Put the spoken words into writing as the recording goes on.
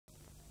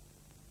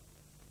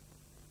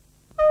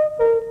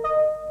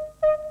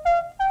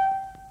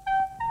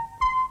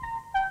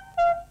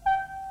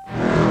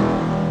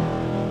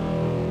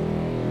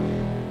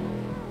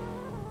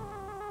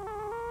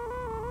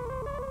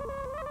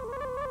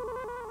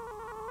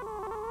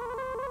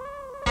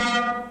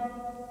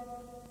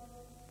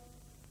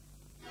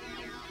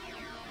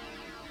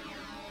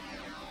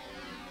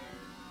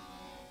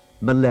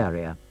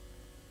Malaria.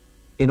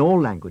 In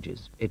all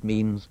languages, it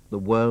means the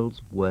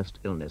world's worst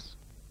illness.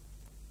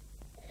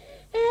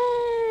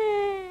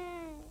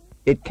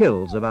 It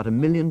kills about 1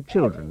 million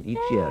children each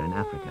year in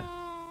Africa.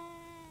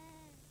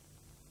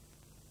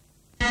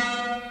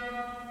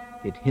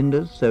 It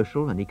hinders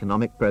social and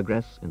economic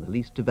progress in the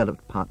least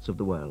developed parts of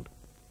the world.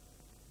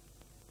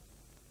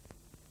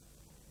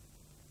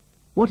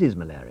 What is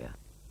malaria?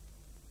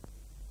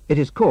 It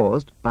is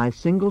caused by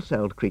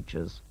single-celled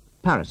creatures,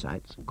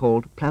 parasites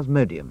called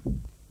plasmodium,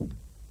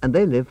 and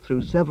they live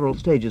through several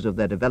stages of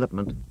their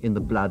development in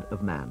the blood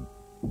of man.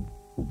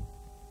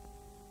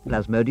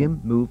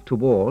 Plasmodium move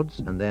towards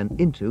and then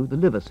into the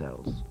liver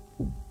cells.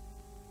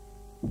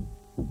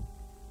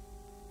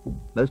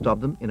 Most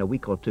of them, in a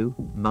week or two,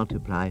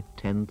 multiply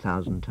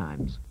 10,000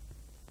 times.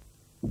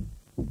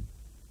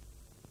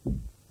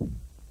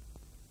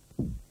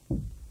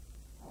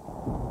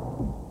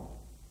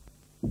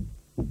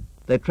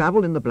 They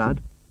travel in the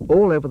blood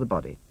all over the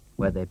body,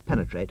 where they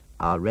penetrate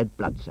our red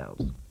blood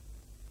cells.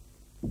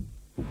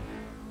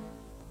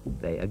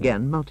 They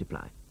again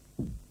multiply.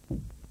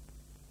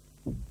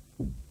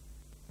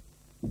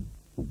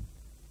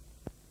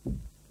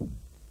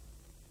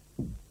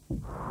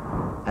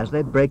 As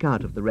they break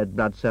out of the red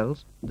blood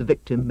cells, the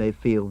victim may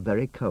feel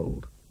very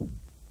cold.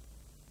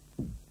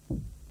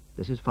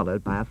 This is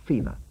followed by a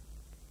fever.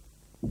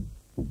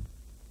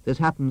 This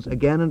happens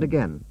again and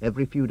again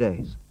every few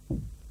days.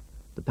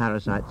 The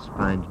parasites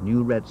find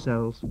new red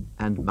cells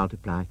and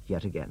multiply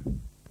yet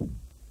again.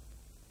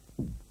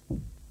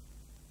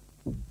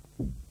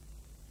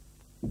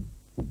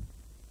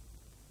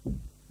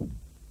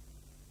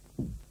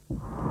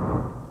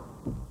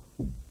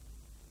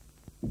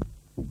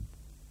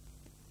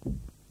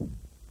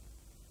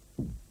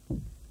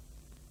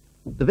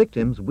 The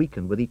victims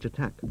weaken with each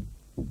attack.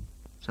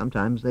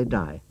 Sometimes they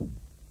die.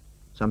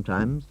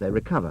 Sometimes they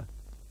recover.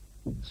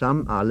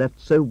 Some are left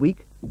so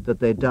weak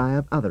that they die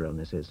of other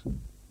illnesses.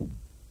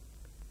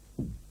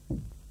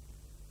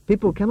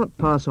 People cannot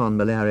pass on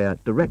malaria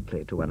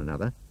directly to one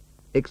another,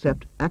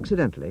 except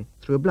accidentally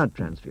through a blood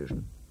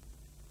transfusion.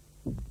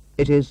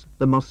 It is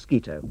the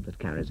mosquito that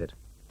carries it.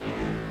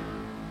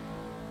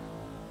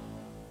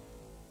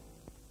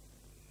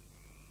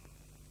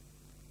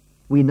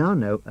 We now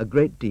know a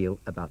great deal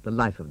about the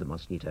life of the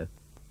mosquito.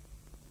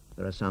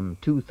 There are some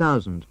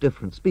 2,000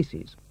 different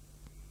species,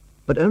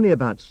 but only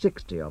about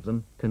 60 of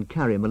them can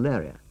carry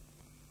malaria.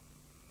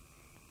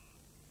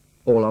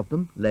 All of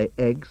them lay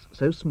eggs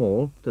so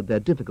small that they're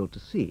difficult to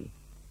see.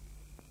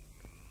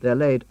 They're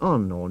laid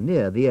on or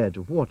near the edge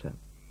of water.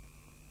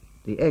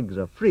 The eggs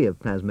are free of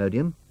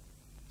plasmodium.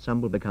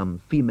 Some will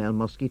become female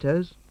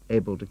mosquitoes,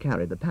 able to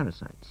carry the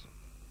parasites.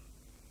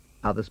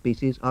 Other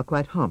species are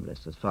quite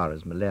harmless as far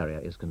as malaria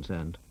is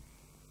concerned.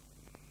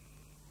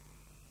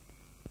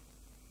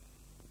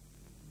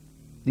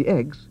 The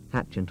eggs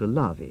hatch into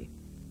larvae.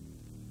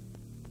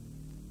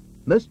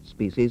 Most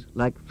species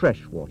like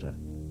fresh water,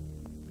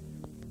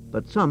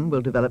 but some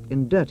will develop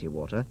in dirty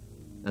water,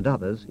 and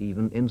others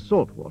even in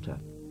salt water.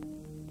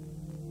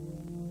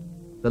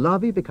 The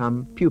larvae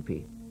become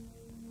pupae.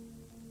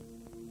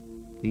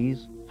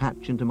 These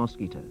hatch into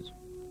mosquitoes.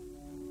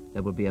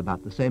 There will be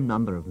about the same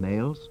number of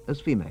males as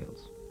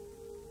females.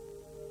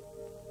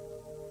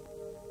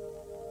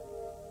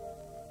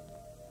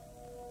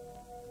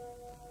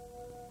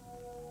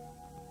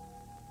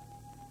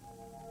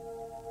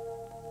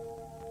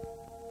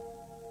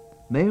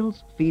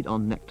 Males feed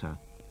on nectar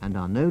and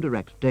are no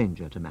direct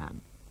danger to man.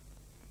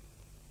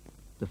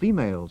 The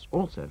females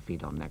also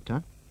feed on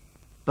nectar,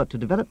 but to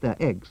develop their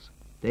eggs,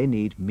 they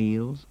need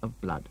meals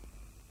of blood.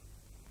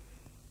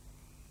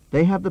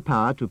 They have the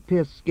power to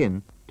pierce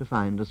skin to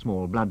find a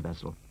small blood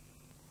vessel.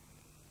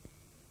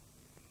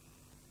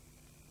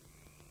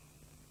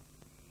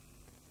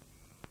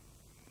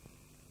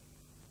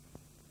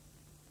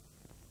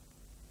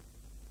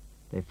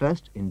 They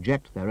first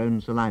inject their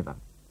own saliva.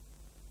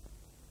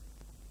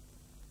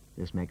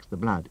 This makes the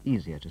blood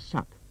easier to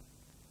suck.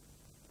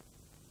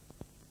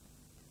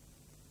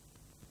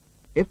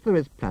 If there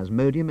is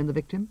plasmodium in the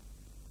victim,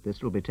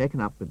 this will be taken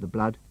up with the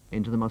blood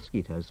into the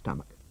mosquito's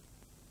stomach.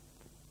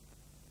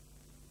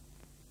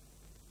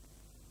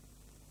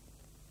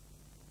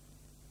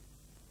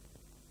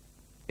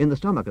 In the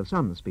stomach of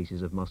some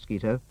species of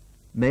mosquito,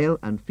 male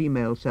and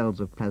female cells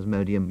of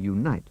plasmodium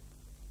unite,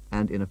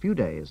 and in a few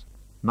days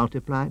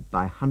multiply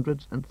by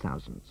hundreds and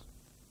thousands.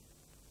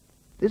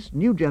 This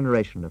new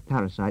generation of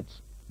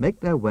parasites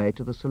make their way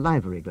to the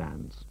salivary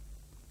glands.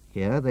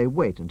 Here they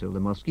wait until the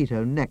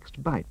mosquito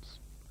next bites.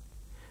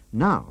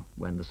 Now,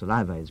 when the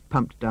saliva is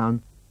pumped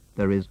down,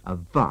 there is a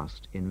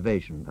vast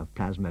invasion of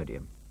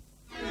plasmodium.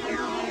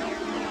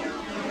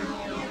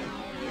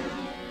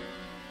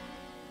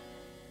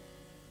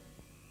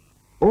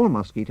 All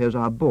mosquitoes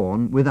are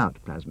born without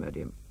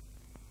plasmodium,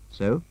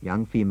 so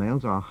young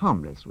females are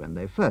harmless when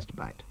they first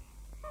bite.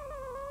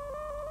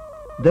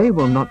 They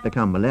will not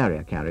become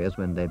malaria carriers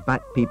when they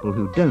bite people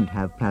who don't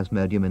have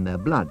plasmodium in their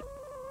blood.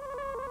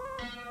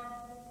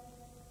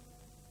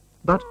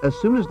 But as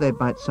soon as they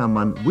bite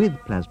someone with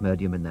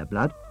plasmodium in their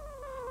blood,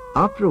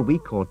 After a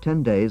week or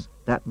 10 days,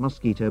 that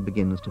mosquito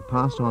begins to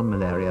pass on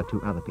malaria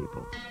to other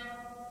people.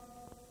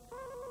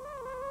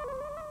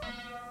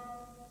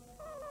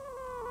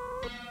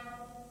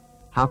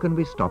 How can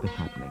we stop it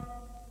happening?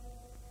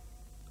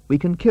 We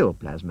can kill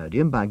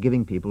Plasmodium by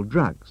giving people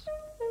drugs.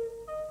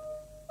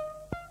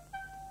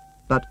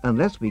 But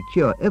unless we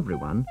cure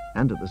everyone,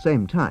 and at the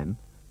same time,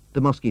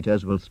 the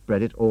mosquitoes will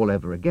spread it all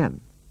over again.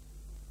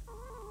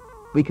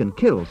 We can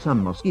kill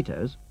some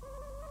mosquitoes,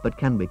 but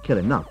can we kill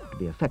enough to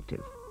be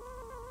effective?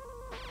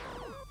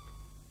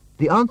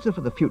 The answer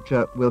for the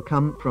future will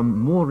come from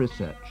more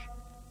research.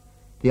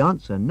 The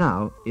answer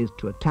now is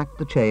to attack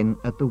the chain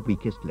at the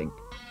weakest link.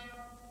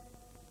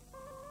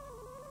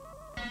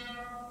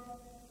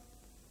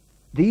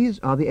 These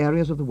are the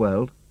areas of the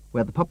world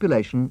where the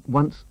population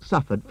once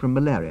suffered from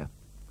malaria.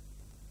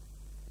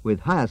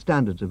 With higher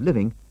standards of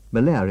living,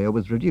 malaria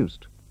was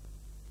reduced.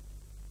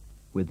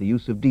 With the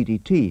use of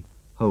DDT,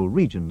 whole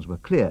regions were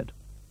cleared.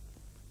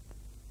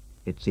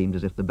 It seemed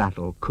as if the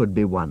battle could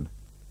be won.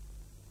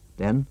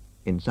 Then,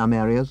 in some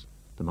areas,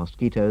 the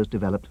mosquitoes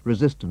developed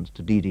resistance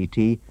to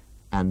DDT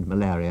and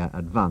malaria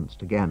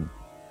advanced again.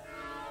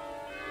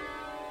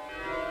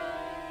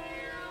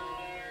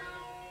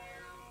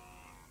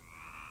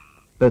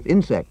 Both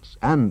insects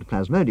and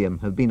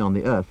Plasmodium have been on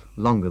the earth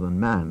longer than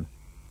man.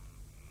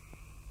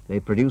 They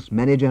produce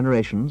many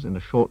generations in a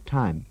short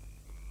time,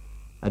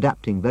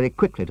 adapting very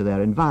quickly to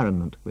their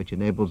environment, which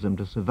enables them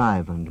to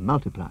survive and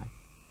multiply.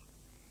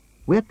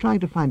 We're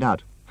trying to find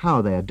out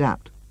how they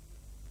adapt.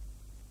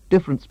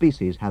 Different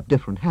species have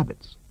different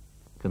habits,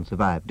 can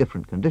survive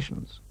different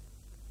conditions,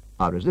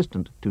 are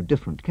resistant to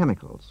different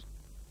chemicals.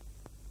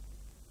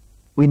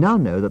 We now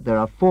know that there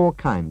are 4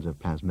 kinds of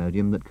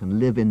Plasmodium that can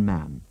live in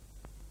man.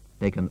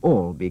 They can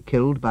all be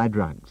killed by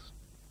drugs.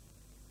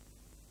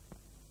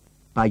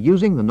 By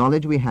using the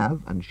knowledge we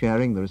have and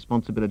sharing the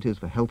responsibilities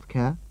for health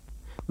care,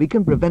 we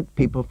can prevent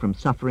people from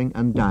suffering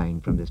and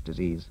dying from this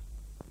disease.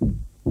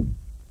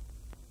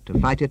 To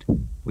fight it,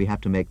 we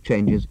have to make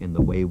changes in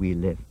the way we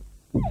live.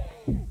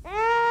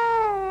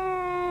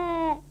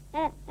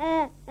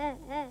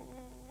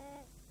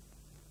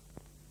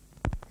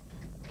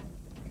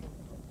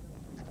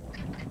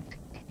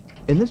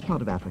 In this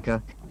part of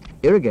Africa,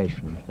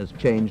 irrigation has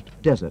changed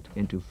desert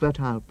into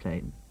fertile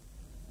plain.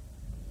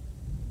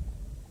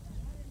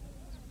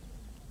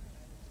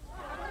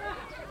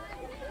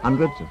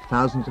 Hundreds of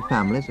thousands of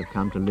families have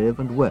come to live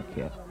and work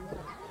here.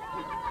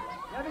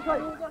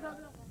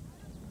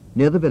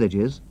 Near the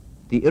villages,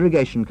 the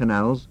irrigation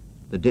canals,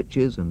 the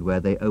ditches and where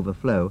they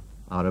overflow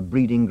are a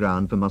breeding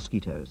ground for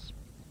mosquitoes.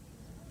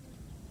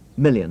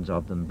 Millions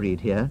of them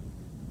breed here,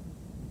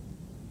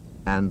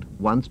 and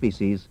one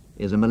species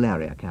is a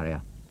malaria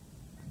carrier.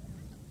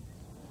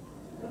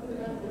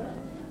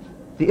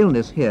 The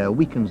illness here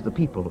weakens the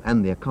people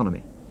and the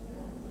economy.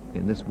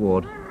 In this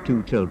ward,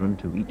 2 children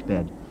to each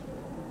bed.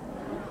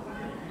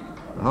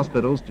 The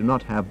hospitals do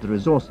not have the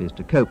resources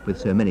to cope with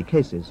so many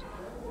cases.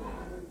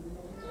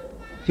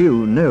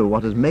 Few know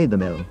what has made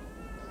them ill,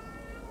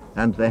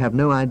 and they have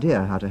no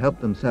idea how to help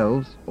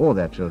themselves or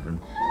their children.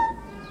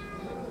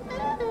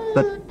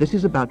 But this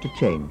is about to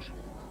change.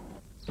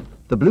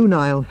 The Blue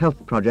Nile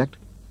Health Project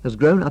has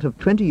grown out of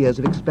 20 years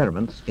of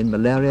experiments in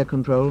malaria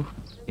control,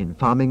 in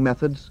farming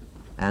methods,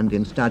 and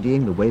in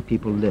studying the way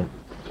people live.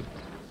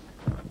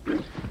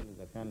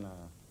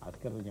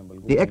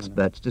 The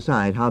experts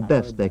decide how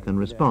best they can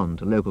respond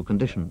to local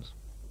conditions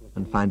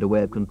and find a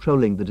way of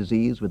controlling the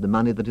disease with the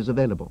money that is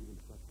available,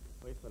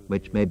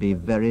 which may be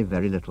very,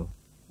 very little.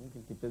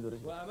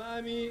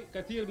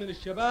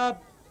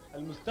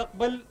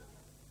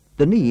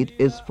 The need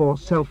is for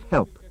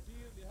self-help,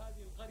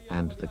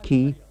 and the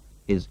key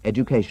is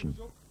education.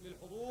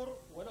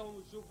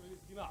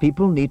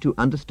 People need to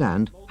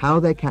understand how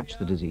they catch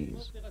the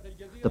disease,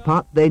 the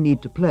part they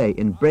need to play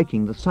in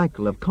breaking the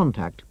cycle of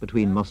contact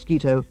between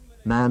mosquito,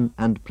 man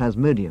and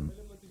Plasmodium.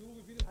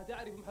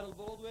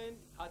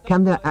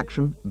 Can their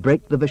action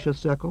break the vicious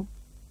circle?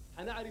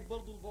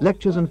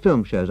 Lectures and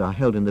film shows are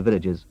held in the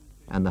villages,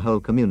 and the whole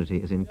community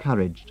is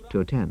encouraged to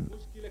attend.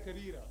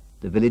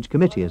 The village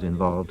committee is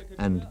involved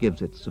and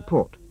gives its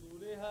support.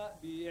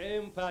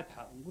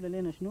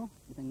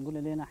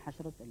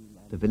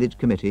 The village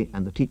committee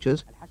and the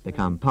teachers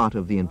become part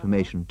of the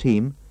information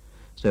team,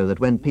 so that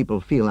when people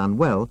feel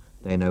unwell,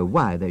 they know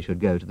why they should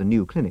go to the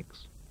new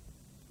clinics.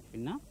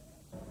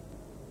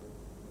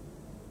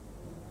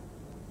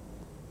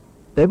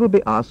 They will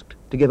be asked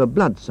to give a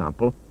blood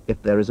sample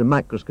if there is a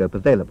microscope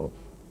available.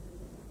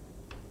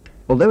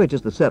 Although it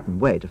is the certain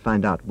way to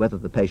find out whether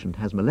the patient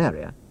has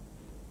malaria,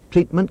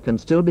 treatment can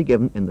still be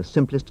given in the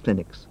simplest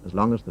clinics as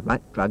long as the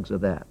right drugs are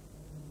there.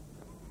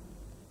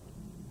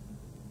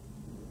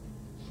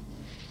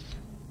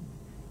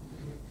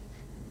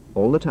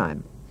 All the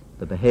time,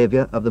 the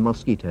behavior of the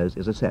mosquitoes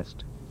is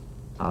assessed.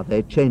 Are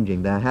they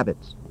changing their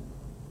habits?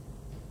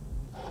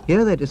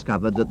 Here they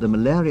discovered that the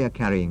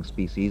malaria-carrying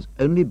species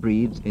only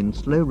breeds in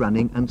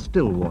slow-running and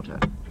still water.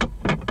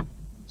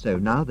 So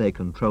now they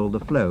control the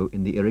flow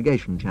in the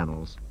irrigation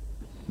channels.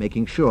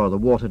 making sure the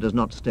water does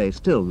not stay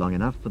still long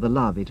enough for the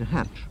larvae to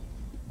hatch.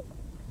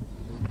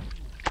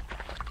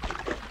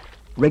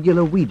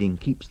 Regular weeding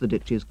keeps the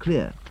ditches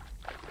clear.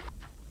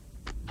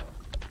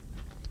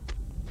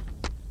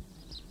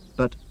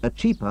 But a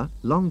cheaper,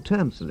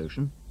 long-term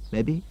solution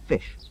may be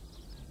fish.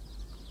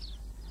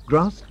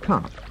 Grass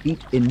carp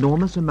eat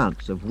enormous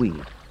amounts of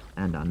weed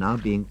and are now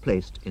being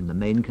placed in the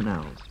main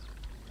canals.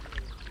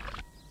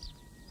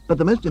 But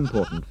the most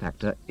important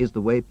factor is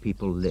the way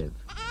people live.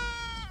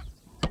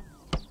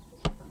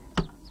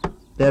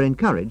 They're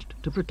encouraged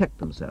to protect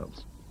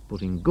themselves,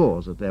 putting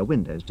gauze at their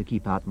windows to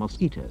keep out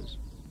mosquitoes,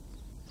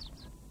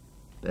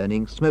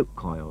 burning smoke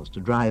coils to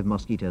drive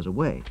mosquitoes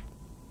away.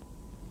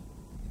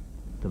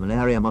 The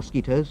malaria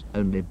mosquitoes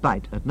only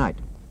bite at night,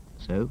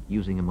 so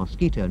using a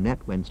mosquito net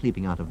when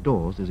sleeping out of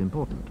doors is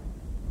important.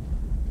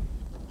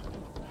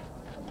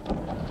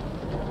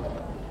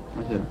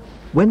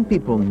 When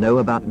people know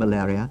about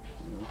malaria,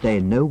 they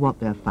know what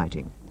they're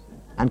fighting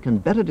and can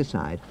better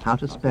decide how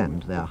to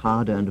spend their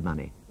hard-earned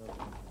money.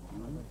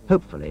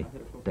 Hopefully,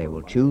 they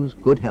will choose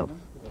good health.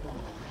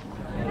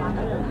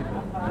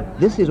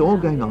 This is all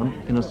going on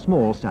in a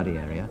small study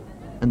area,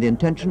 and the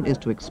intention is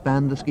to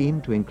expand the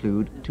scheme to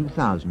include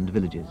 2,000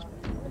 villages.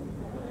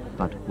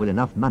 But will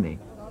enough money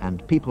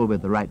and people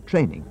with the right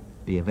training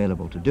be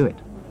available to do it?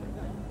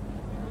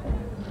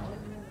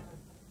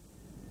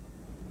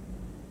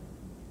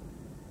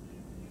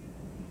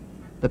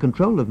 The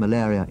control of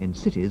malaria in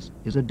cities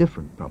is a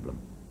different problem.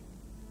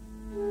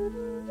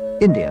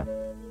 India,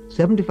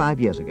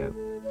 75 years ago.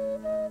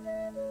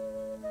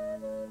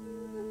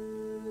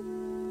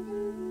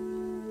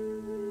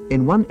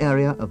 In one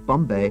area of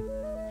Bombay,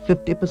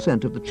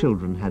 50% of the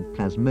children had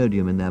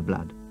plasmodium in their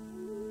blood.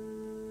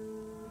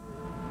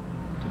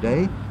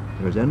 Today,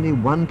 there is only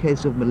one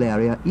case of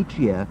malaria each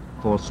year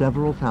for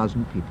several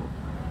thousand people.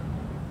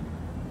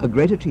 A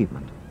great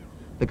achievement,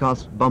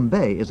 because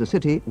Bombay is a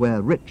city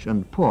where rich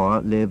and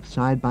poor live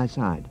side by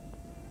side.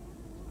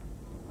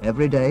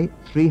 Every day,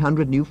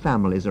 300 new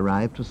families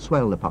arrive to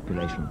swell the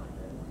population.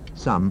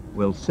 Some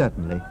will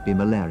certainly be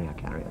malaria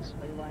carriers.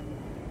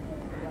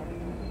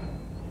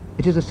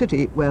 It is a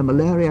city where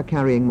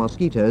malaria-carrying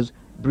mosquitoes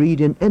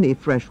breed in any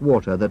fresh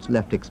water that's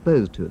left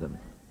exposed to them.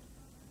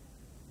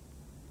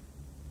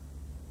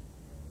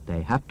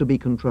 They have to be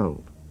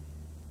controlled.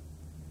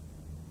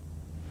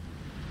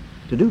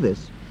 To do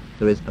this,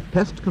 there is a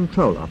pest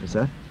control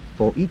officer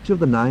for each of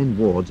the 9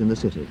 wards in the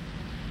city.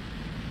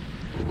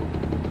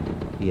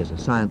 He is a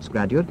science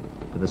graduate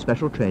with a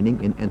special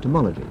training in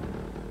entomology.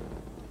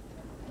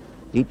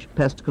 Each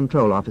pest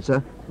control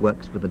officer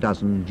works with a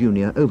dozen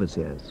junior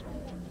overseers.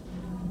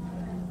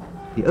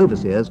 The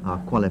overseers are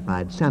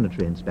qualified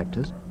sanitary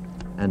inspectors,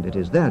 and it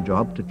is their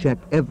job to check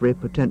every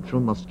potential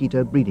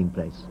mosquito breeding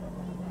place.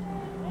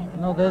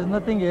 No, there's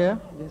nothing here.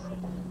 Yes.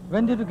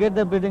 When did you get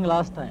the breeding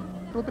last time?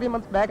 2-3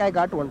 months back I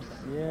got once.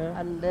 Yeah.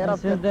 And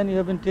thereafter... Since then you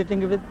have been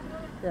treating it with?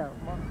 Yeah.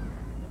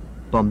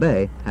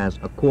 Bombay has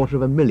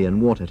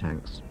 250,000 water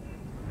tanks.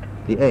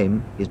 The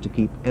aim is to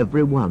keep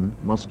every one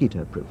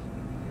mosquito-proof.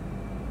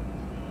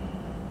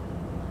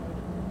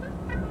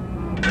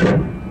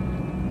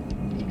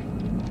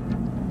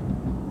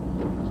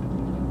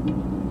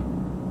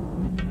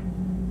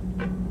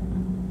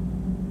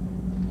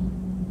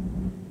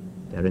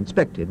 They're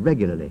inspected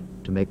regularly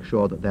to make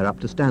sure that they're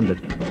up to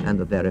standard and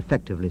that they're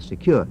effectively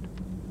secured.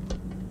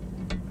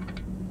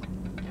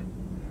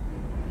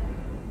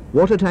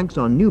 Water tanks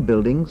on new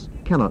buildings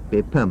cannot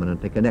be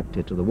permanently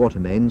connected to the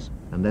water mains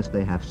unless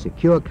they have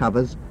secure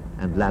covers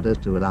and ladders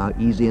to allow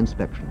easy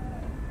inspection.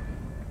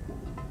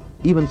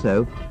 Even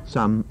so,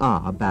 some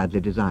are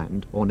badly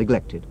designed or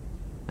neglected,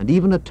 and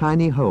even a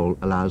tiny hole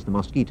allows the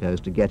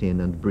mosquitoes to get in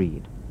and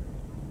breed.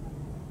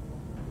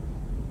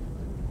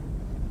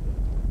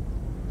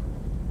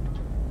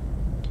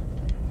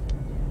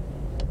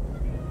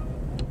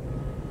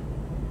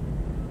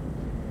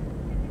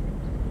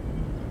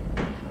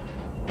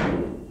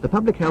 The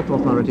public health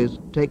authorities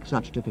take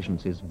such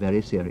deficiencies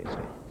very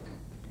seriously,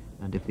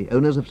 and if the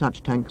owners of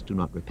such tanks do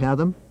not repair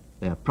them,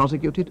 they are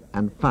prosecuted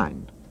and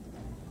fined.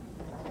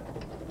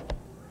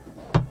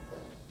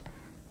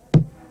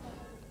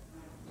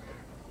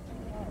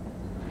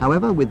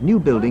 However, with new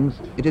buildings,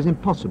 it is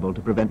impossible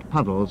to prevent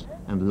puddles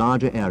and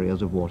larger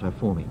areas of water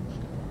forming.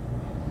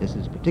 This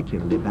is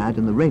particularly bad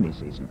in the rainy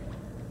season.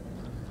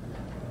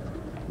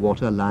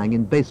 Water lying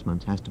in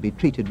basements has to be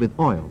treated with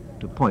oil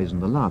to poison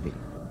the larvae.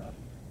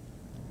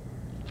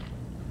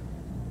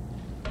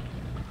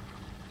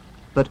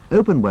 But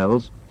open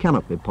wells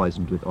cannot be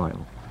poisoned with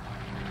oil.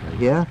 So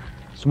here,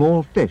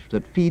 small fish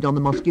that feed on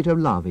the mosquito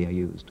larvae are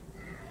used,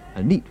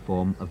 a neat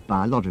form of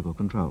biological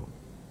control.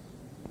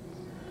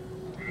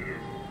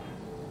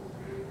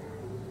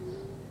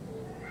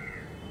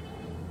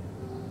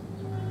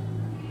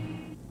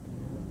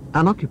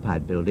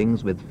 Unoccupied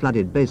buildings with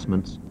flooded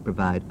basements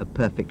provide a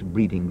perfect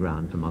breeding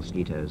ground for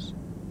mosquitoes.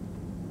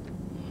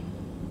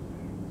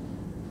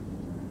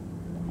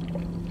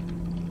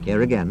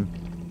 Here again,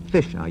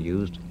 fish are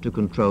used to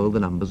control the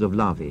numbers of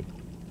larvae.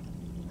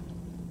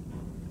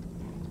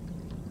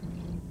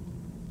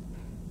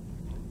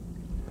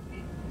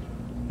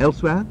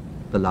 Elsewhere,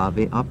 the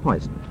larvae are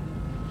poisoned.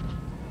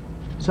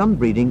 Some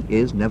breeding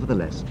is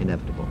nevertheless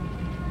inevitable.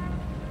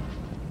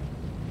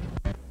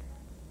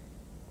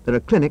 There are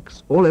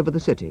clinics all over the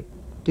city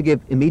to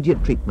give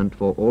immediate treatment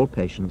for all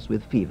patients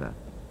with fever.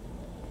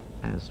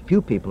 As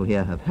few people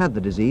here have had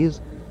the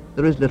disease,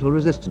 there is little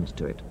resistance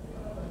to it.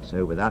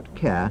 So without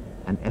care,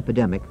 an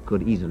epidemic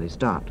could easily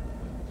start.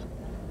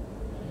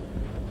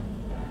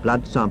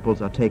 Blood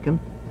samples are taken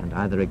and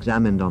either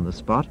examined on the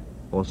spot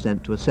or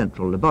sent to a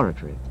central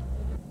laboratory.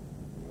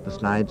 The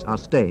slides are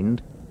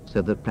stained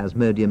so that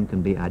Plasmodium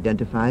can be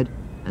identified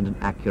and an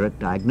accurate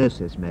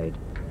diagnosis made.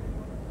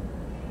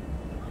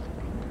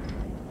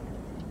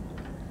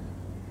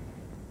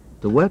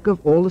 The work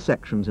of all the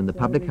sections in the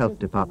Public Health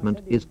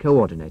Department is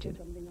coordinated,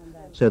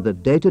 so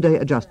that day-to-day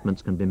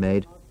adjustments can be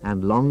made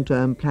and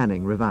long-term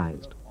planning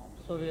revised.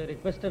 So we have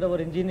requested our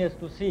engineers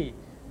to see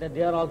that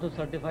they are also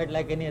certified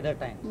like any other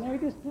tank. No,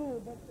 it is true,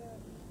 but...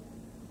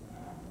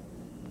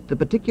 The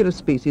particular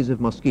species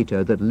of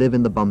mosquito that live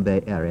in the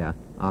Bombay area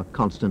are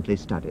constantly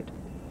studied.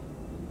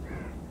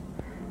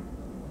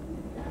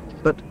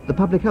 But the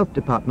Public Health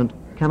Department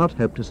cannot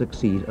hope to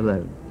succeed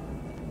alone.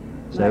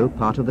 So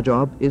part of the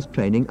job is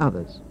training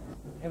others,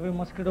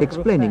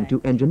 explaining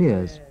to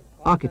engineers,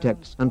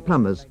 architects and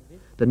plumbers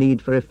the need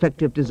for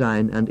effective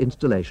design and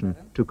installation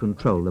to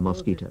control the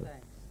mosquito.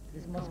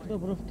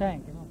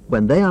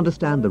 When they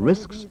understand the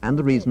risks and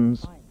the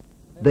reasons,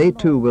 they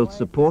too will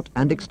support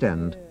and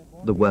extend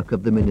the work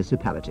of the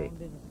municipality.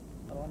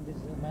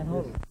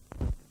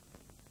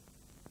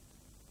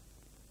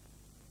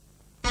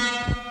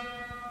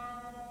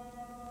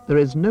 There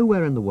is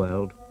nowhere in the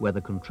world where the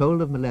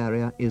control of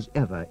malaria is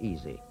ever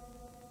easy.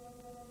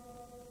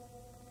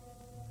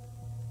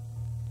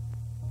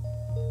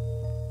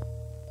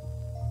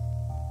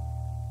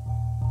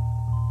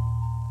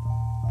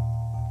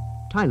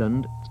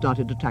 Thailand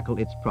started to tackle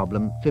its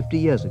problem 50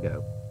 years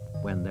ago,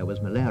 when there was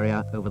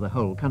malaria over the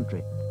whole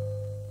country.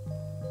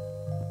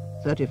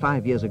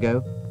 35 years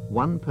ago,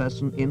 1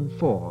 person in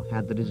 4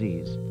 had the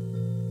disease.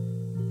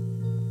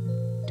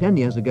 10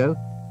 years ago,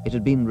 it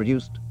had been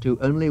reduced to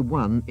only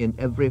 1 in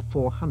every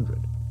 400.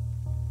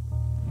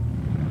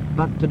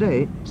 But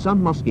today,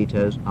 some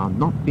mosquitoes are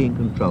not being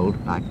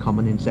controlled by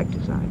common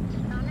insecticides,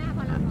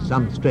 and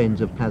some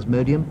strains of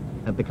Plasmodium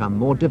have become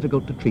more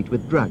difficult to treat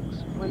with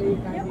drugs.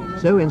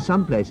 So in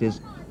some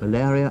places,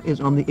 malaria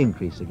is on the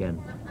increase again,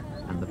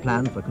 and the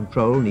plan for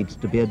control needs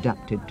to be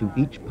adapted to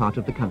each part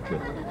of the country.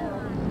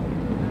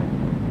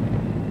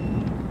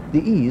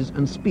 The ease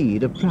and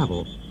speed of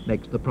travel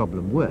makes the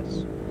problem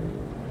worse.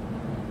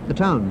 The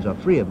towns are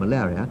free of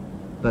malaria,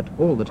 but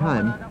all the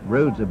time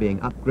roads are being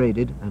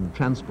upgraded and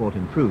transport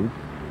improved,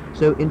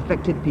 so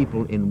infected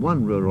people in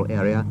one rural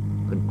area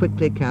can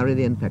quickly carry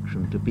the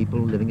infection to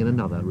people living in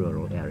another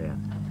rural area.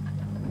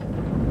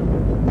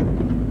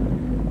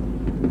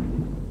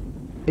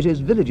 It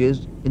is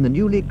villages in the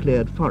newly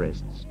cleared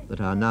forests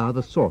that are now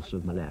the source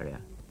of malaria.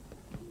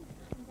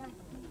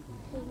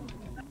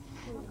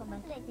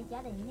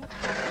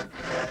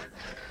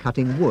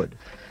 Cutting wood,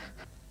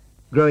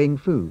 growing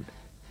food,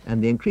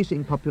 and the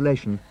increasing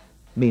population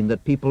mean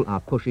that people are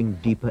pushing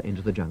deeper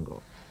into the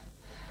jungle.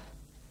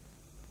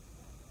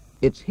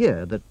 It's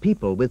here that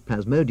people with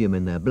Plasmodium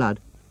in their blood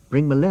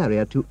bring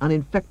malaria to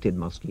uninfected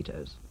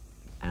mosquitoes,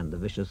 and the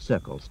vicious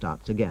circle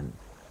starts again.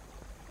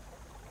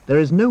 There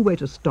is no way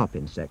to stop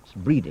insects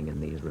breeding in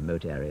these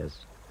remote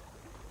areas.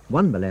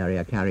 One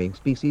malaria-carrying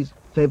species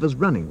favors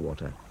running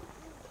water.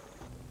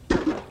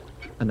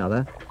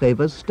 Another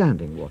favors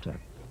standing water.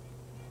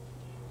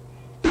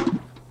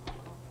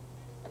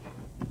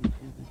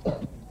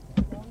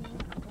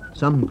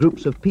 Some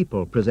groups of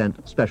people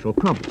present special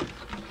problems,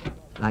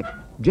 like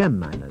gem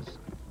miners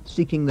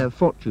seeking their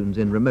fortunes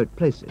in remote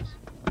places.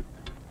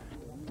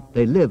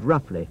 They live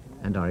roughly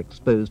and are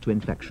exposed to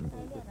infection.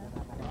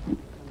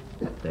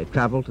 They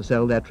travel to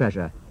sell their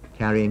treasure,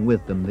 carrying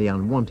with them the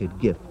unwanted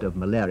gift of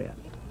malaria.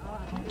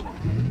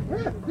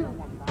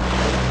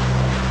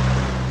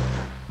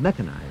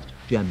 Mechanized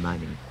gem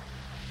mining.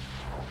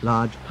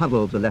 Large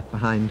puddles are left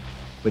behind,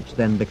 which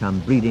then become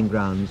breeding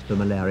grounds for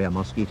malaria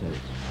mosquitoes.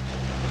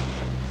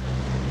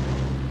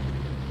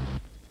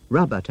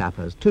 Rubber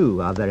tappers,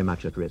 too, are very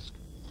much at risk.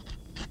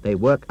 They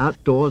work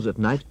outdoors at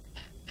night,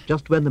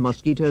 just when the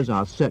mosquitoes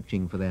are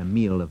searching for their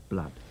meal of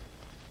blood.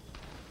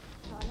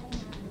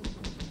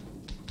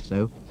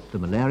 So, the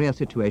malaria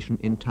situation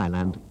in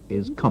Thailand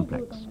is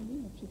complex.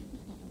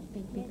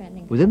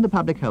 Within the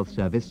Public Health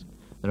Service,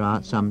 there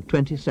are some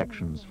 20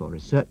 sections for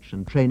research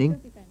and training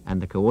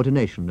and the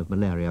coordination of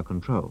malaria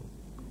control.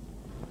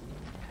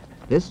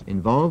 This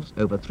involves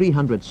over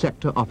 300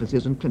 sector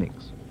offices and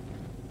clinics.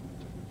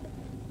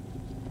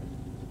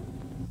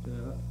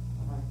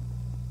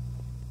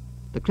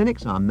 The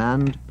clinics are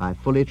manned by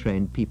fully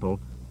trained people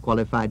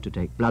qualified to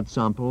take blood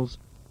samples,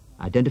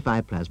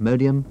 identify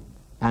Plasmodium,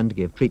 and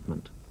give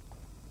treatment.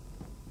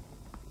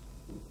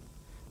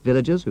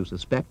 Villagers who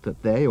suspect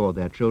that they or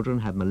their children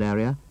have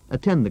malaria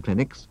attend the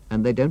clinics,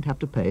 and they don't have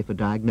to pay for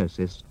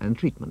diagnosis and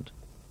treatment.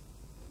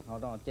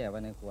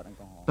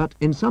 But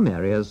in some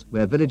areas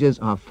where villages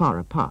are far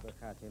apart,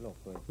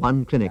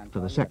 one clinic for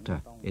the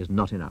sector is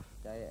not enough.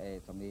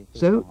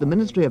 So the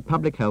Ministry of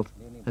Public Health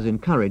has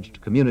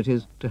encouraged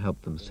communities to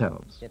help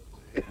themselves.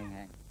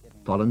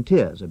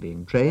 Volunteers are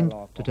being trained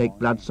to take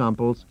blood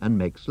samples and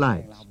make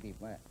slides.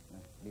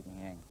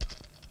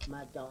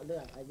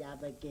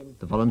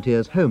 The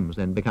volunteers' homes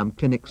then become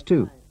clinics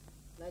too,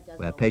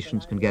 where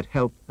patients can get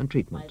help and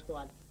treatment.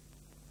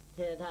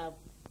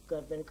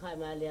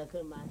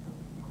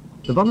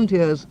 The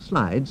volunteers'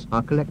 slides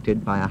are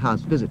collected by a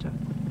house visitor.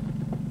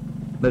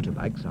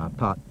 Motorbikes are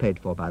part paid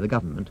for by the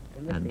government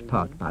and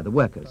part by the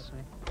workers.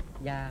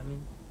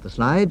 The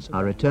slides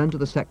are returned to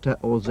the sector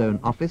or zone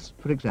office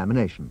for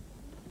examination.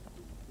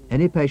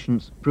 Any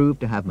patients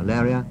proved to have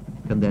malaria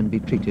can then be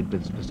treated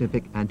with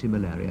specific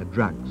anti-malaria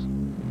drugs.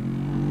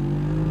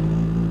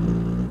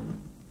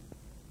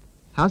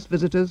 House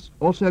visitors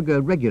also go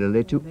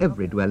regularly to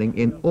every dwelling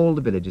in all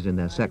the villages in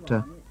their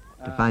sector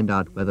to find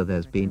out whether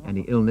there's been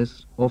any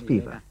illness or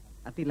fever.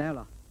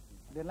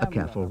 A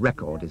careful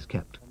record is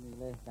kept.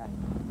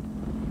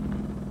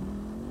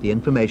 The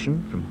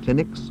information from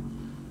clinics,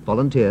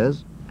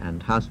 volunteers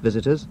and house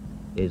visitors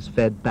is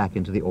fed back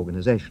into the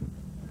organization.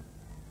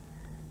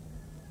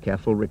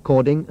 Careful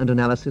recording and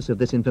analysis of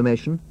this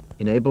information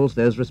enables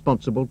those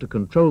responsible to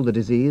control the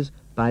disease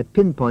by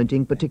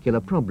pinpointing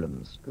particular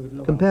problems,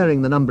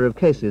 comparing the number of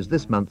cases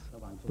this month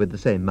with the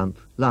same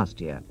month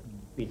last year.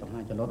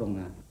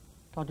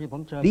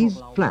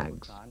 These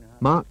flags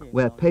mark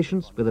where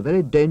patients with a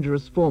very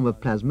dangerous form of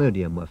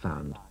plasmodium were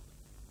found.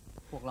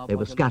 They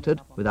were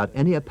scattered without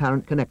any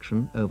apparent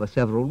connection over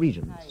several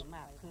regions.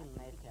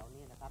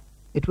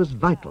 It was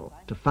vital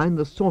to find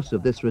the source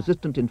of this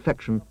resistant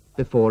infection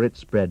before it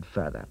spread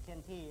further.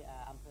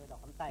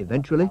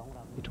 Eventually,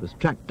 it was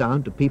tracked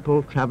down to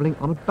people travelling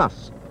on a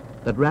bus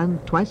that ran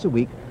twice a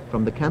week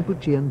from the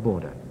Kampuchean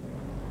border.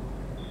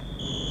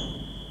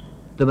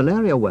 The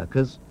malaria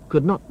workers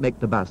could not make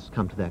the bus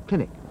come to their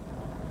clinic.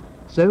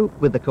 So,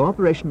 with the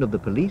cooperation of the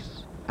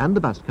police and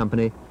the bus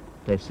company,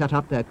 they set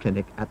up their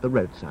clinic at the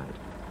roadside.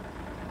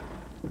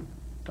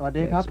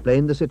 They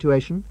explained the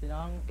situation,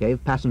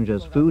 gave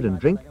passengers food and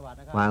drink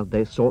while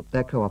they sought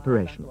their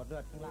cooperation.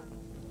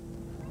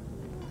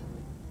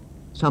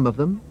 Some of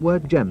them were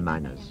gem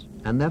miners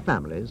and their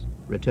families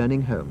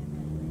returning home.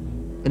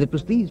 And it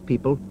was these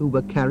people who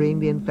were carrying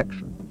the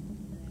infection.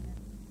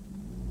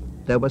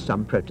 There were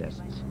some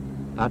protests,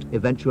 but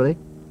eventually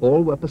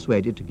all were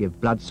persuaded to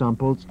give blood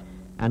samples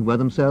and were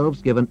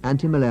themselves given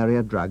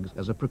anti-malaria drugs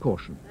as a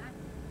precaution.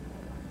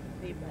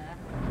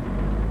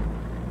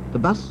 The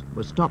bus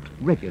was stopped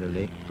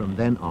regularly from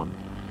then on.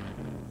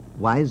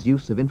 Wise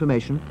use of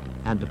information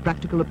and a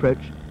practical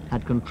approach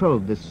had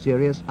controlled this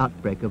serious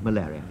outbreak of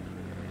malaria.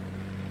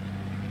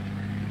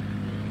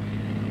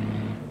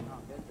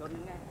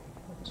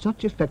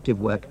 Such effective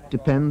work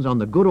depends on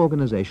the good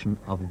organization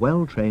of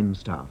well-trained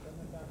staff.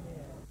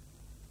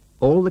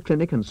 All the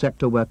clinic and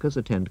sector workers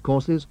attend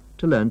courses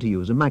to learn to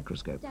use a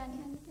microscope.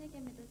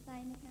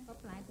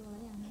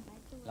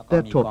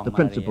 They're taught the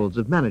principles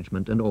of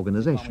management and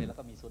organization.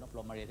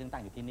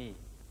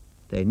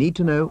 They need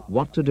to know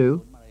what to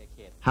do,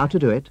 how to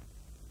do it,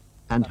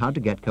 and how to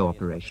get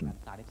cooperation.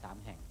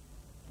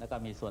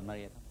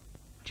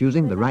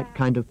 Choosing the right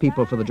kind of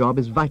people for the job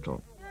is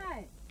vital.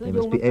 They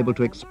must be able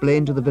to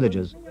explain to the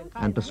villagers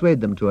and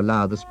persuade them to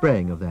allow the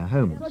spraying of their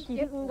homes.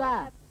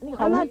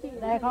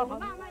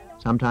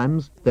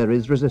 Sometimes there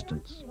is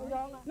resistance.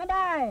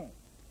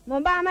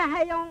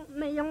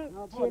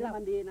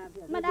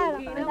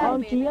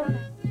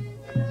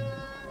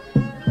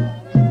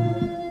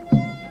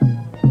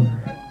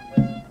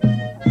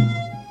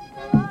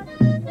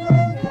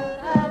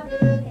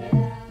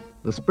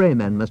 The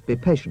spraymen must be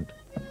patient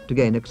to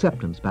gain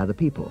acceptance by the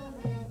people.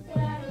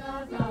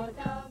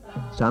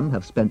 Some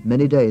have spent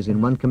many days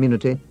in one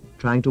community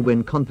trying to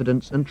win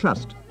confidence and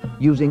trust,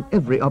 using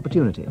every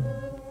opportunity,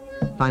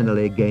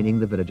 finally gaining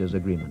the villagers'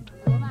 agreement.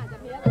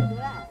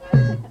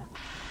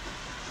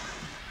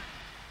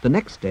 The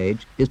next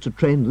stage is to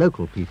train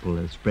local people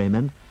as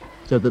spraymen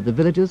so that the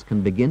villagers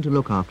can begin to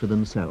look after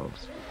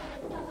themselves.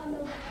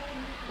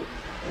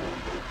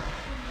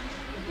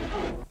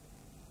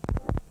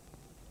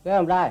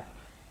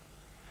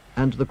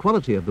 And the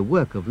quality of the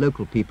work of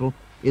local people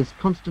is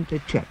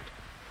constantly checked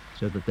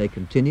so that they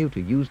continue to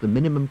use the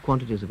minimum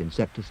quantities of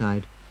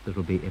insecticide that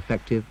will be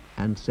effective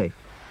and safe.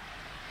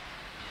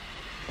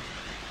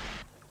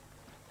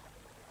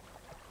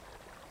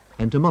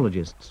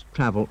 Entomologists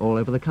travel all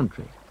over the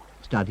country,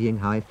 studying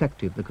how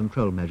effective the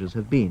control measures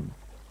have been.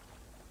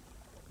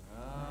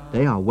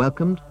 They are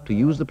welcomed to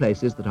use the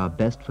places that are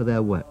best for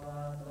their work.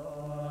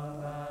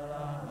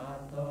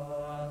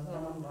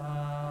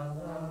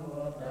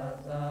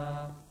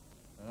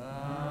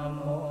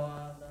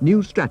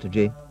 New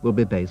strategy will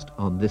be based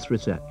on this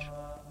research.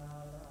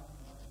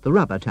 The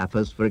rubber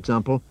tappers, for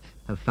example,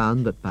 have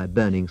found that by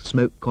burning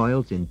smoke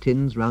coils in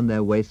tins round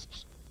their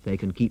waists, they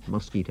can keep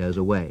mosquitoes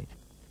away.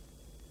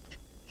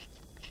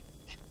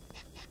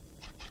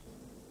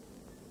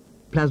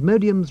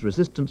 Plasmodium's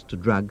resistance to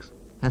drugs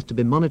has to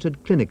be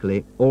monitored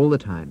clinically all the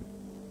time.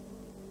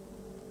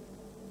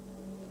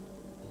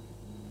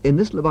 In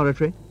this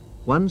laboratory,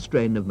 one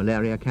strain of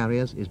malaria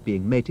carriers is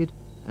being mated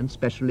and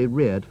specially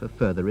reared for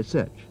further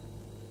research.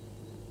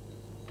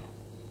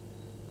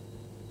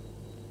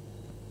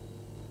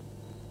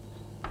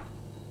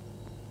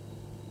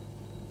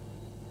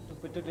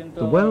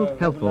 The World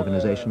Health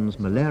Organization's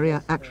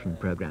Malaria Action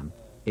Programme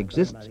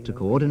exists to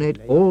coordinate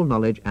all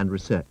knowledge and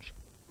research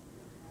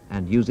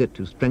and use it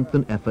to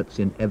strengthen efforts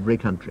in every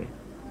country.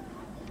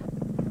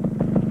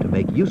 To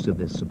make use of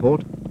this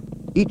support,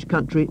 each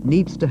country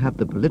needs to have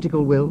the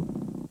political will,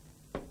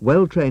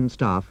 well-trained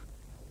staff,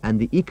 and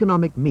the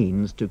economic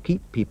means to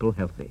keep people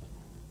healthy.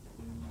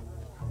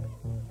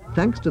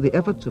 Thanks to the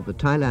efforts of the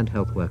Thailand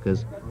health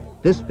workers,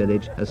 this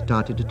village has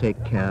started to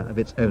take care of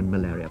its own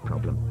malaria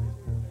problem.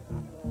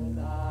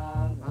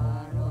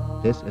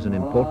 This is an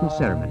important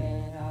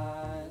ceremony,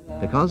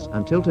 because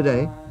until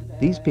today,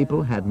 these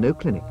people had no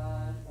clinic.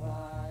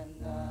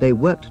 They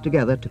worked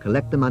together to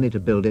collect the money to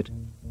build it,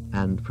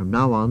 and from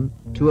now on,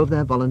 2 of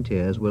their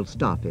volunteers will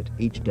staff it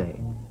each day.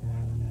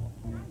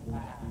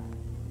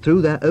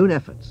 Through their own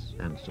efforts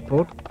and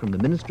support from the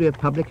Ministry of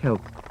Public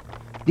Health,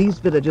 these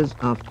villagers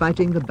are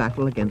fighting the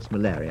battle against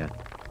malaria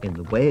in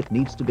the way it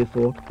needs to be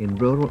fought in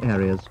rural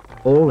areas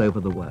all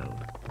over the world.